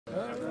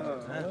Howdy,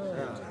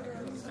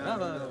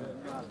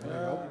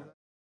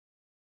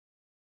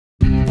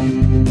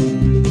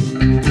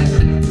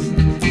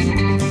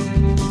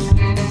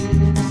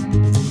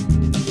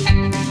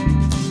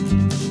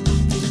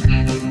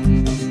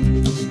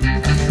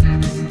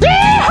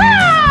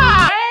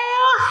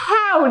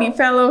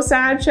 fellow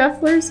sad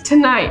shufflers.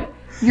 Tonight,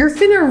 you're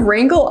finna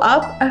wrangle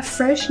up a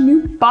fresh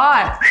new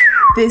bot.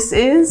 This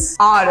is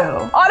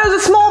Otto. Otto's a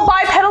small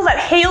bipedal that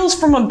hails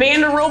from a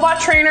band of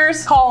robot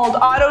trainers called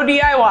Otto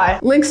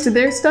DIY. Links to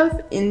their stuff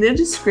in the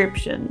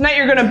description. Tonight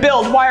you're gonna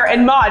build, wire,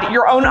 and mod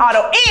your own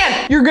Otto,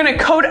 and you're gonna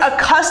code a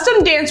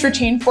custom dance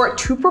routine for it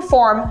to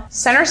perform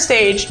center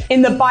stage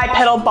in the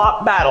bipedal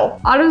bot battle.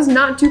 Otto's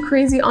not too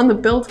crazy on the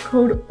build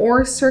code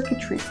or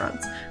circuitry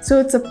fronts, so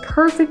it's a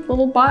perfect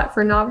little bot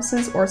for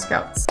novices or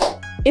scouts.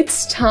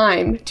 It's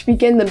time to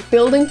begin the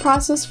building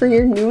process for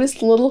your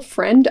newest little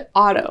friend,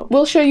 Otto.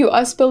 We'll show you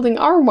us building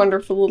our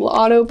wonderful little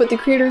Otto, but the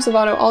creators of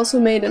Otto also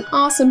made an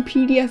awesome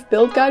PDF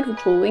build guide,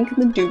 which we'll link in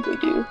the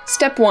doobly-doo.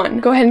 Step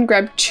 1, go ahead and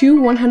grab 2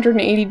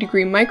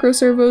 180-degree micro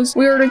servos.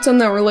 We ordered some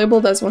that were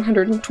labeled as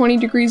 120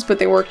 degrees, but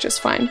they work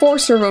just fine. 4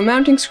 servo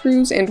mounting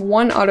screws and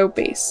 1 Otto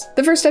base.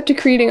 The first step to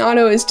creating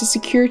Otto is to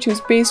secure to his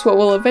base what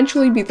will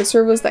eventually be the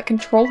servos that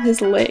control his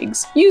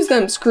legs. Use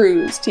them,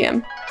 screws,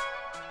 TM.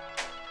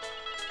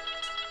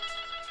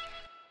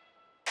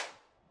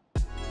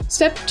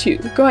 Step 2,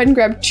 go ahead and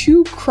grab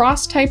 2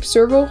 cross-type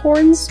servo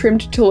horns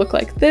trimmed to look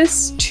like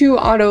this, 2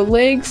 Otto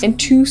legs, and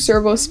 2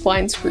 servo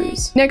spline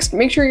screws. Next,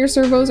 make sure your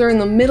servos are in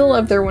the middle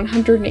of their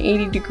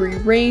 180-degree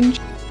range.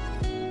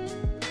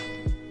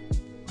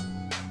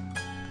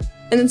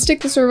 And then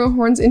stick the servo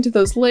horns into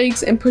those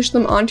legs and push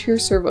them onto your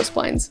servo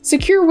splines.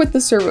 Secure with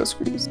the servo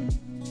screws.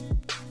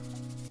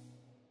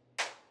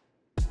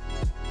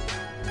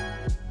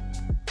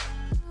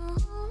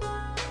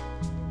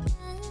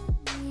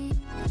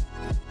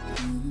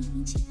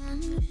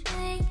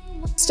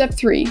 Step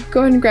 3,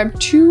 go ahead and grab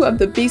 2 of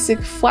the basic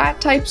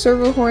flat type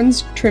servo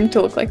horns trimmed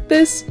to look like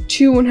this,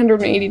 2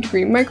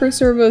 180-degree micro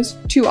servos,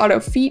 2 Otto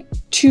feet,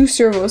 2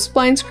 servo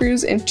spline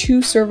screws, and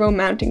 2 servo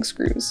mounting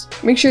screws.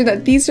 Make sure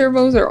that these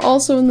servos are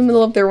also in the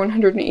middle of their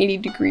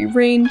 180-degree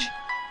range.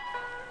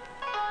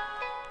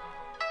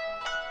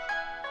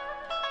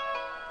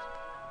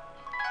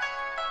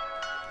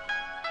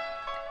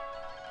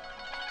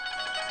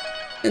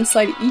 And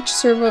slide each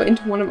servo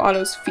into one of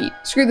Otto's feet.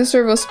 Screw the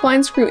servo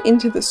spline screw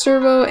into the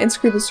servo and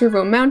screw the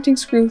servo mounting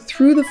screw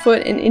through the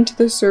foot and into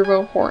the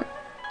servo horn.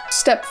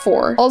 Step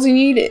 4. All you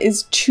need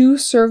is 2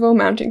 servo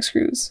mounting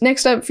screws.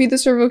 Next up, feed the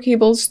servo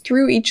cables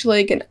through each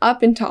leg and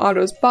up into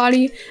Otto's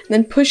body, and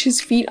then push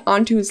his feet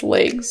onto his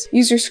legs.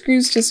 Use your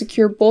screws to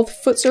secure both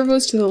foot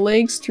servos to the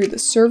legs through the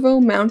servo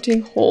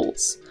mounting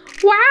holes.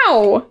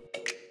 Wow!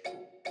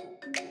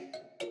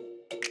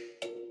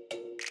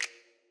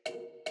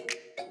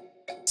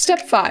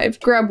 Step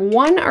 5. Grab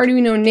 1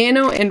 Arduino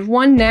Nano and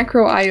 1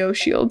 Nacro I/O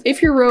shield.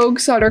 If you're rogue,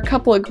 solder a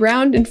couple of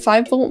ground and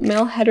 5-volt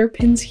metal header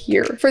pins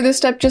here. For this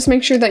step, just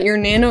make sure that your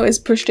Nano is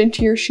pushed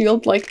into your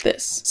shield like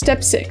this.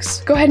 Step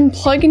 6. Go ahead and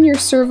plug in your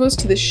servos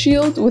to the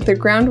shield with the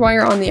ground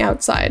wire on the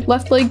outside.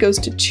 Left leg goes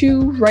to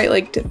 2, right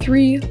leg to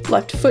 3,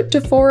 left foot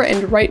to 4,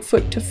 and right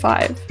foot to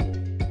 5.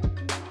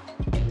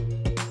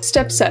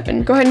 Step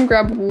 7. Go ahead and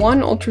grab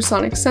 1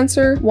 ultrasonic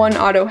sensor, 1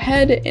 Otto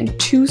head, and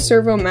 2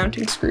 servo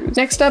mounting screws.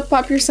 Next up,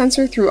 pop your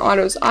sensor through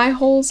Otto's eye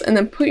holes, and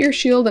then put your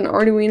shield and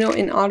Arduino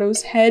in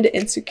Otto's head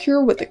and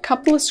secure with a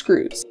couple of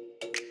screws.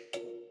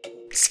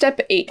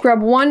 Step 8.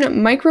 Grab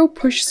 1 micro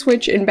push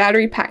switch and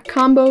battery pack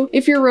combo.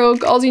 If you're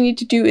rogue, all you need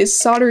to do is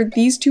solder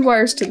these 2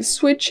 wires to the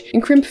switch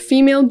and crimp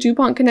female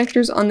DuPont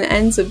connectors on the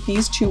ends of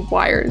these 2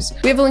 wires.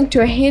 We have a link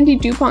to a handy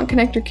DuPont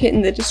connector kit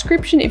in the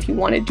description if you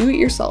want to do it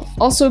yourself.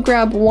 Also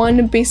grab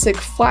 1 basic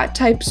flat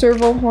type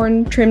servo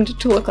horn trimmed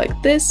to look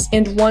like this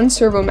and 1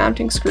 servo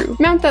mounting screw.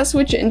 Mount that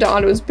switch into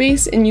Otto's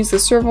base and use the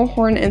servo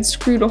horn and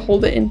screw to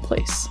hold it in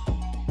place.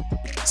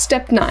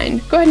 Step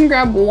 9. Go ahead and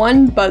grab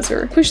 1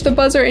 buzzer. Push the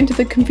buzzer into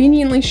the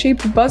conveniently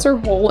shaped buzzer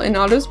hole in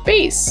Otto's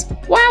base.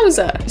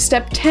 Wowza!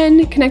 Step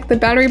 10. Connect the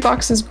battery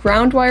box's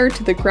ground wire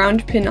to the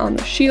ground pin on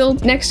the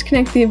shield. Next,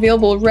 connect the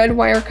available red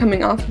wire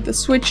coming off of the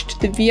switch to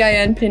the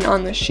VIN pin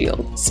on the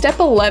shield. Step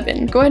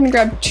 11. Go ahead and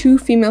grab 2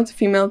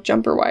 female-to-female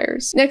jumper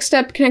wires. Next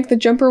step, connect the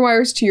jumper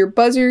wires to your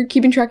buzzer,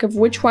 keeping track of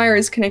which wire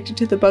is connected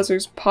to the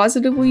buzzer's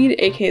positive lead,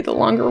 aka the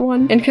longer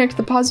one, and connect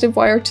the positive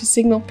wire to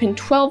signal pin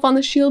 12 on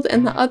the shield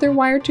and the other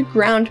wire to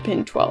ground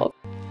pin 12.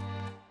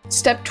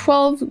 Step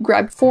 12,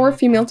 grab 4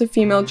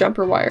 female-to-female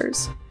jumper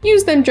wires.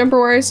 Use them jumper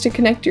wires to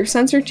connect your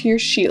sensor to your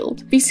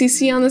shield.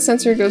 VCC on the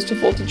sensor goes to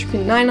voltage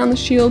pin 9 on the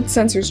shield,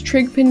 sensor's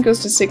trig pin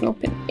goes to signal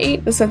pin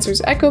 8, the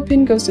sensor's echo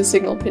pin goes to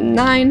signal pin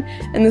 9,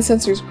 and the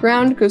sensor's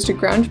ground goes to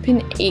ground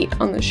pin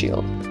 8 on the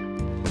shield.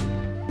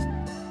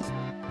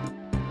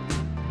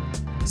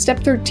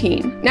 Step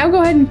 13. Now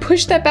go ahead and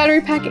push that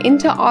battery pack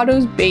into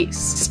Otto's base.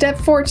 Step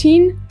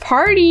 14.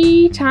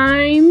 Party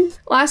time!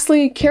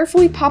 Lastly,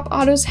 carefully pop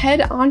Otto's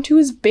head onto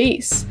his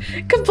base.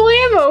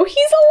 Kablamo!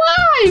 He's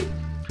alive!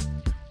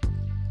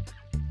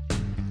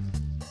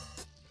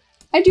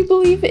 I do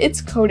believe it's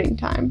coding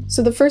time.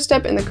 So the first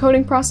step in the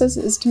coding process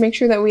is to make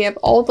sure that we have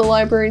all the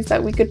libraries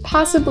that we could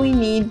possibly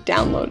need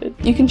downloaded.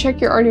 You can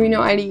check your Arduino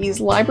IDE's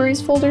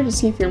libraries folder to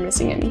see if you're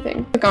missing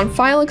anything. Click on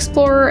File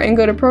Explorer and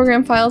go to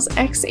Program Files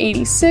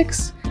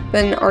x86,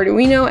 then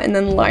Arduino, and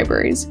then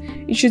Libraries.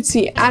 You should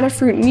see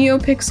Adafruit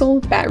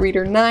NeoPixel,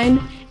 BatReader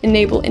 9,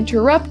 Enable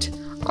Interrupt,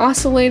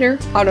 Oscillator,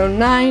 Auto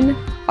 9,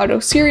 Auto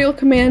Serial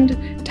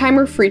Command,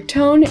 Timer Free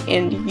Tone,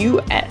 and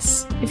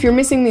US. If you're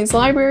missing these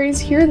libraries,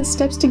 here are the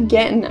steps to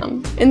getting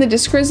them. In the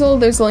Discrizzle,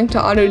 there's a link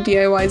to Auto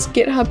DIY's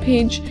GitHub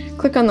page.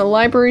 Click on the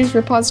libraries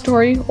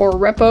repository, or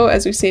repo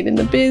as we say it in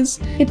the biz,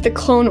 hit the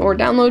clone or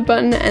download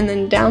button, and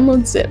then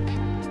download zip.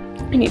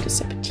 I need a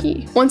sip of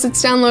tea. Once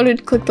it's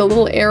downloaded, click the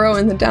little arrow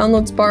in the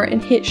downloads bar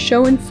and hit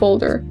show in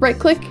folder. Right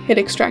click, hit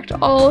extract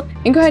all,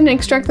 and go ahead and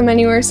extract them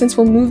anywhere since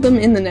we'll move them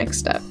in the next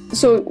step.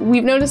 So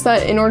we've noticed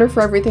that in order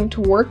for everything to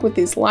work with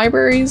these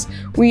libraries,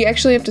 we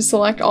actually have to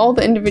select all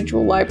the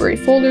individual library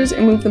folders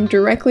and move them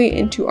directly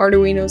into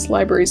Arduino's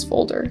libraries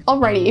folder.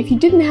 Alrighty, if you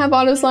didn't have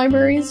Auto's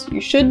libraries,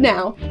 you should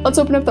now. Let's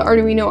open up the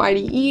Arduino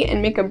IDE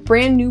and make a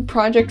brand new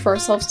project for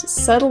ourselves to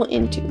settle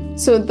into.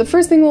 So the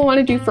first thing we'll want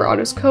to do for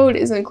Auto's code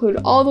is include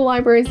all the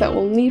libraries that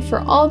we'll need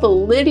for all the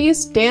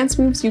littiest dance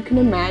moves you can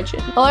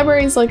imagine. A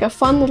library is like a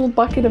fun little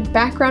bucket of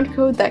background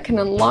code that can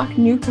unlock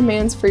new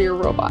commands for your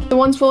robot. The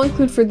ones we'll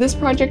include for this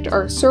project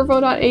are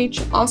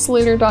servo.h,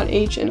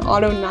 oscillator.h, and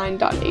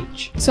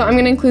auto9.h. So I'm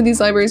going to include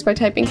these libraries by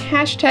typing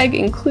hashtag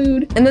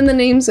include, and then the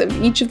names of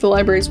each of the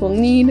libraries we'll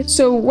need.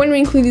 So when we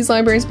include these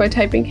libraries by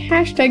typing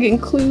hashtag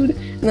include,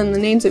 and then the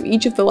names of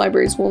each of the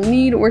libraries we'll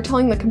need, we're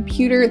telling the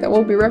computer that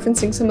we'll be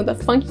referencing some of the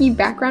funky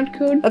background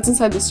code that's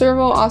inside the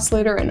servo,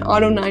 oscillator, and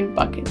auto9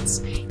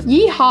 buckets.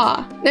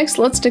 Yeehaw! Next,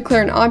 let's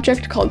declare an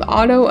object called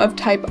auto of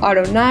type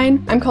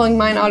auto9. I'm calling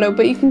mine auto,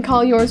 but you can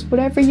call yours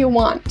whatever you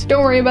want.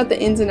 Don't worry about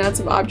the ins and outs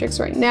of objects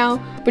right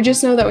now, but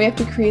just know that we have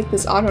to create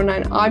this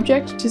auto9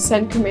 object to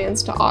send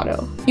commands to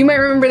auto. You might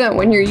remember that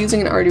when you're using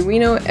an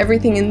Arduino,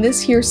 everything in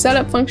this here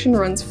setup function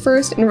runs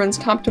first and runs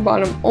top to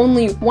bottom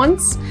only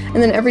once, and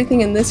then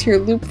everything in this here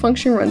loop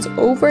function runs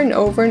over and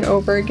over and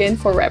over again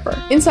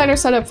forever. Inside our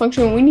setup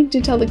function, we need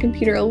to tell the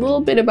computer a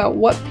little bit about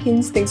what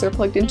pins things are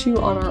plugged into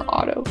on our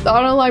auto. The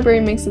auto library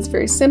makes this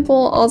very simple.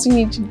 All you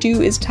need to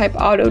do is type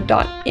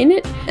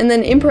auto.init, and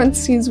then in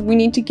parentheses, we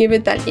need to give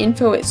it that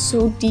info it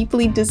so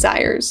deeply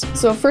desires.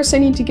 So first I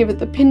need to give it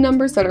the pin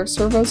numbers that our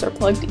servos are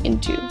plugged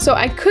into. So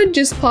I could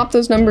just plop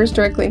those numbers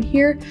directly in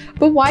here,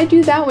 but why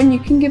do that when you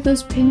can give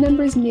those pin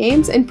numbers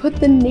names and put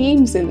the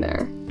names in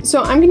there?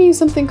 So I'm going to use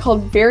something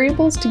called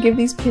variables to give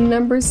these pin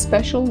numbers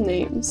special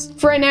names.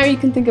 For right now, you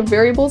can think of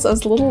variables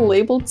as little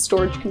labeled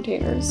storage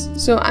containers.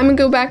 So I'm going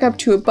to go back up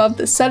to above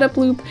the setup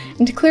loop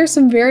and declare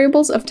some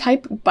variables of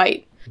type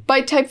byte.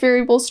 Byte type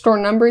variables store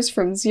numbers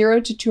from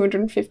 0 to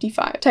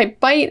 255. Type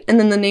byte, and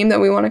then the name that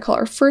we want to call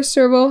our first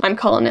servo. I'm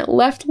calling it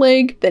left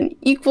leg, then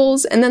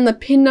equals, and then the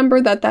pin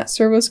number that that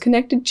servo is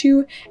connected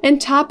to,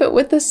 and top it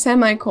with a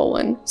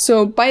semicolon.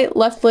 So byte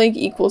left leg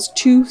equals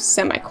 2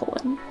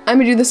 semicolon. I'm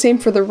going to do the same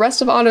for the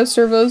rest of auto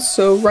servos,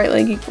 so right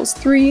leg equals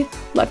 3,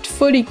 left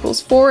foot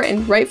equals 4,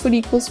 and right foot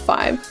equals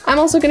 5. I'm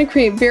also going to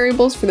create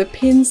variables for the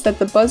pins that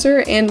the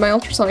buzzer and my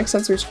ultrasonic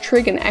sensor's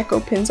trig and echo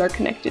pins are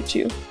connected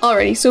to.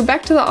 Alrighty, so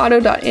back to the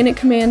auto.init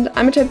command,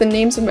 I'm going to type the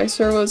names of my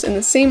servos in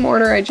the same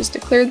order I just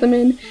declared them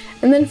in,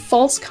 and then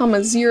false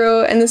comma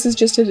 0, and this is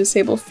just to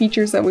disable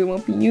features that we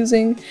won't be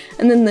using,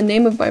 and then the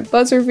name of my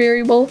buzzer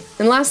variable,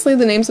 and lastly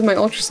the names of my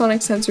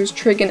ultrasonic sensor's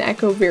trig and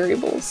echo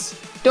variables.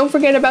 Don't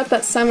forget about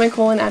that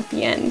semicolon at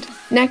the end.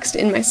 Next,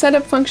 in my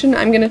setup function,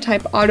 I'm going to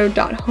type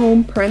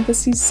auto.home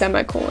parentheses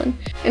semicolon.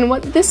 And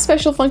what this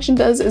special function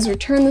does is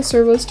return the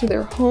servos to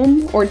their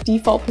home or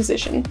default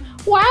position.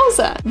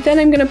 Wowza! Then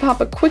I'm going to pop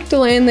a quick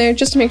delay in there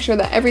just to make sure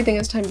that everything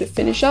has time to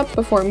finish up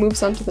before it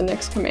moves on to the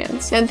next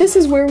commands. Now this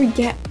is where we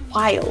get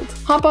wild.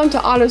 Hop onto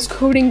Auto's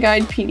coding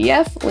guide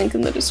PDF, link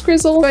in the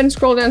Discrizzle. Go ahead and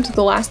scroll down to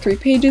the last 3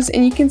 pages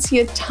and you can see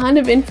a ton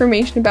of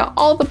information about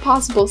all the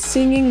possible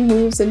singing,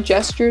 moves, and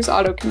gestures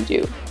Auto can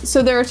do.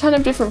 So there are a ton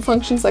of different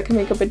functions that can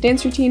make up a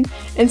dance routine,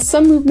 and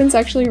some movements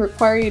actually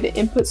require you to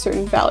input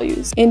certain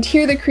values. And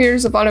here the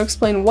creators of Auto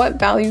explain what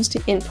values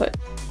to input.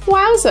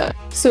 Wowza!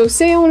 So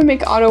say I want to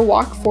make Auto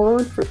walk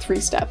forward for 3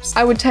 steps.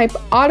 I would type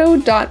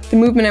auto.the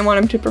movement I want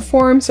him to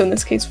perform, so in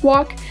this case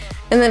walk,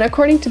 and then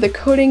according to the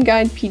coding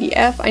guide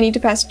PDF, I need to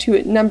pass to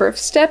it number of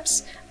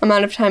steps,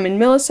 amount of time in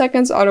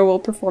milliseconds Auto will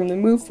perform the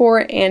move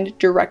for, and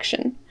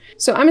direction.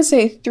 So I'm going to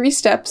say 3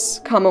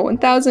 steps, comma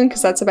 1000,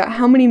 because that's about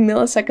how many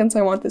milliseconds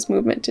I want this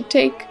movement to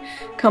take,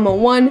 comma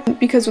 1,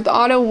 because with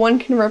Auto, 1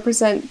 can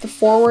represent the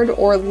forward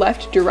or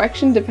left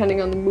direction depending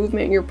on the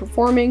movement you're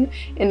performing,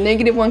 and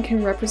 -1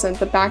 can represent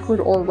the backward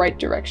or right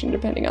direction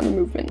depending on the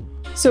movement.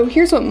 So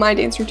here's what my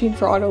dance routine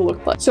for Otto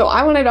looked like. So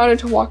I wanted Otto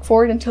to walk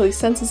forward until he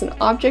senses an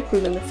object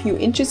within a few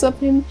inches of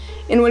him,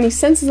 and when he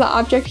senses the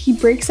object, he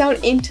breaks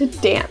out into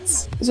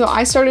dance. So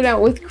I started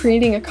out with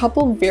creating a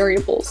couple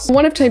variables.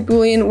 One of type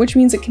Boolean, which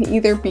means it can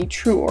either be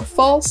true or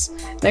false,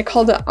 and I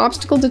called it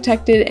obstacle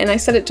detected, and I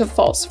set it to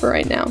false for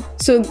right now.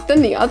 So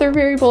then the other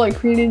variable I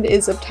created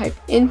is of type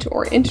int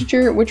or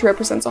integer, which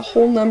represents a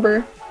whole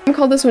number. I'm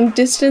call this one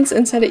distance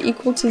and set it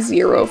equal to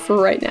 0 for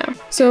right now.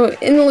 So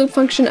in the loop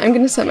function, I'm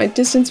going to set my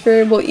distance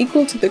variable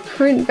equal to the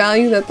current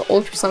value that the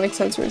ultrasonic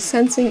sensor is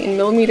sensing in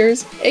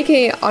millimeters,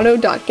 aka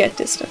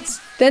auto.getDistance.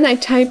 Then I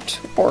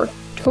typed or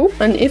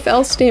an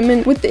if-else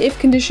statement with the if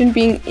condition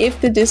being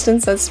if the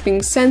distance that's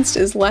being sensed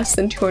is less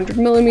than 200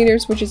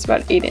 millimeters, which is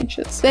about 8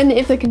 inches. Then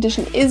if the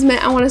condition is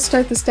met, I want to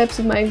start the steps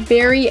of my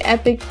very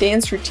epic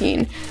dance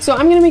routine. So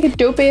I'm going to make a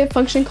dope AF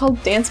function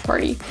called dance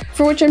party,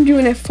 for which I'm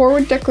doing a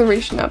forward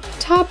declaration up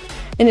top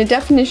and a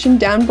definition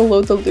down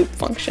below the loop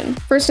function.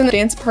 First in the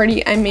dance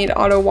party, I made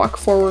Otto walk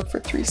forward for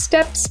 3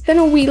 steps, then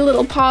a wee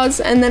little pause,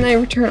 and then I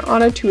return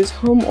Otto to his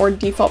home or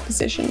default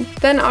position.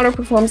 Then Otto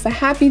performs the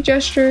happy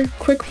gesture,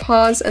 quick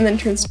pause, and then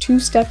turns 2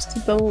 steps to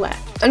the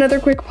left. Another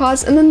quick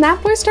pause, and then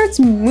that boy starts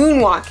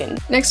moonwalking.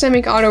 Next I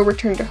make Otto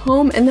return to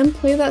home and then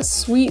play that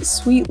sweet,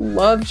 sweet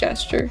love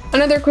gesture.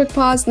 Another quick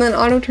pause, and then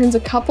Otto turns a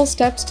couple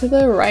steps to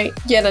the right.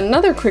 Yet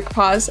another quick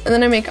pause, and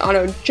then I make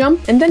Otto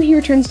jump, and then he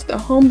returns to the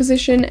home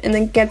position and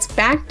then gets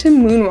back to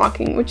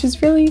moonwalking, which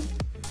is really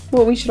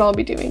what we should all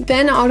be doing.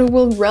 Then Otto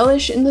will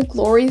relish in the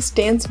glorious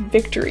dance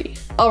victory.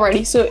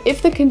 Alrighty, so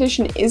if the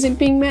condition isn't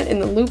being met in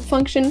the loop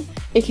function,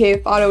 aka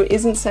if Otto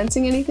isn't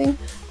sensing anything,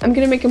 I'm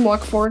gonna make him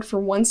walk forward for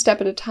 1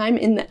 step at a time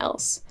in the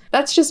else.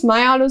 That's just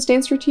my Otto's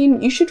dance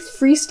routine. You should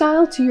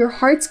freestyle to your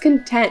heart's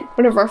content.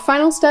 One of our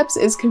final steps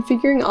is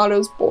configuring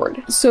Otto's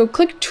board. So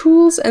click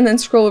Tools and then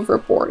scroll over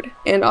Board.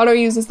 And Otto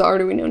uses the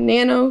Arduino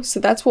Nano,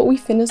 so that's what we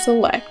finna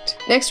select.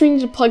 Next we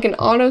need to plug in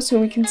Otto so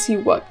we can see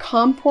what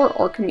COM port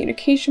or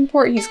communication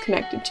port he's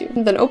connected to.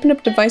 And then open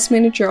up Device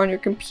Manager on your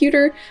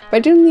computer by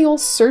doing the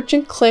old search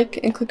and click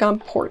on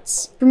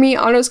ports. For me,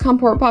 Otto's COM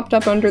port popped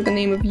up under the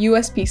name of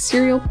USB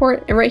serial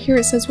port, and right here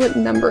it says what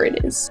number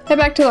it is. Head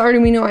back to the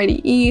Arduino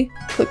IDE,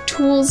 click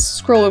Tools,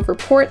 scroll over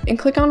Port, and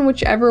click on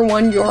whichever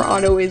one your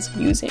Otto is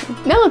using.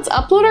 Now let's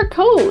upload our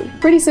code!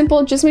 Pretty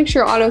simple, just make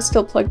sure Otto's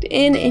still plugged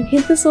in and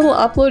hit this little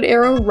upload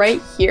arrow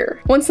right here.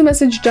 Once the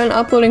message done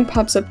uploading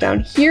pops up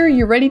down here,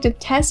 you're ready to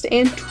test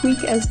and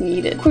tweak as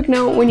needed. Quick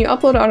note, when you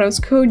upload Otto's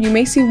code, you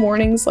may see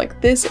warnings like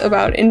this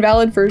about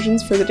invalid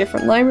versions for the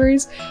different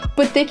libraries,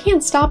 but they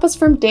can't stop us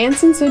from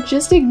dancing, so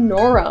just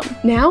ignore them.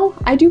 Now,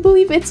 I do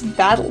believe it's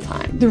battle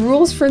time. The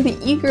rules for the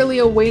eagerly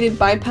awaited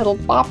bipedal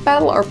bop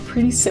battle are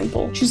pretty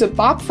simple. Choose a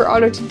bop for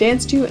Otto to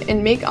dance to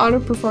and make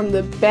Otto perform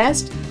the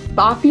best,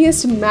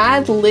 boppiest,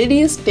 mad,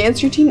 littiest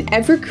dance routine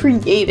ever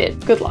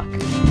created. Good luck.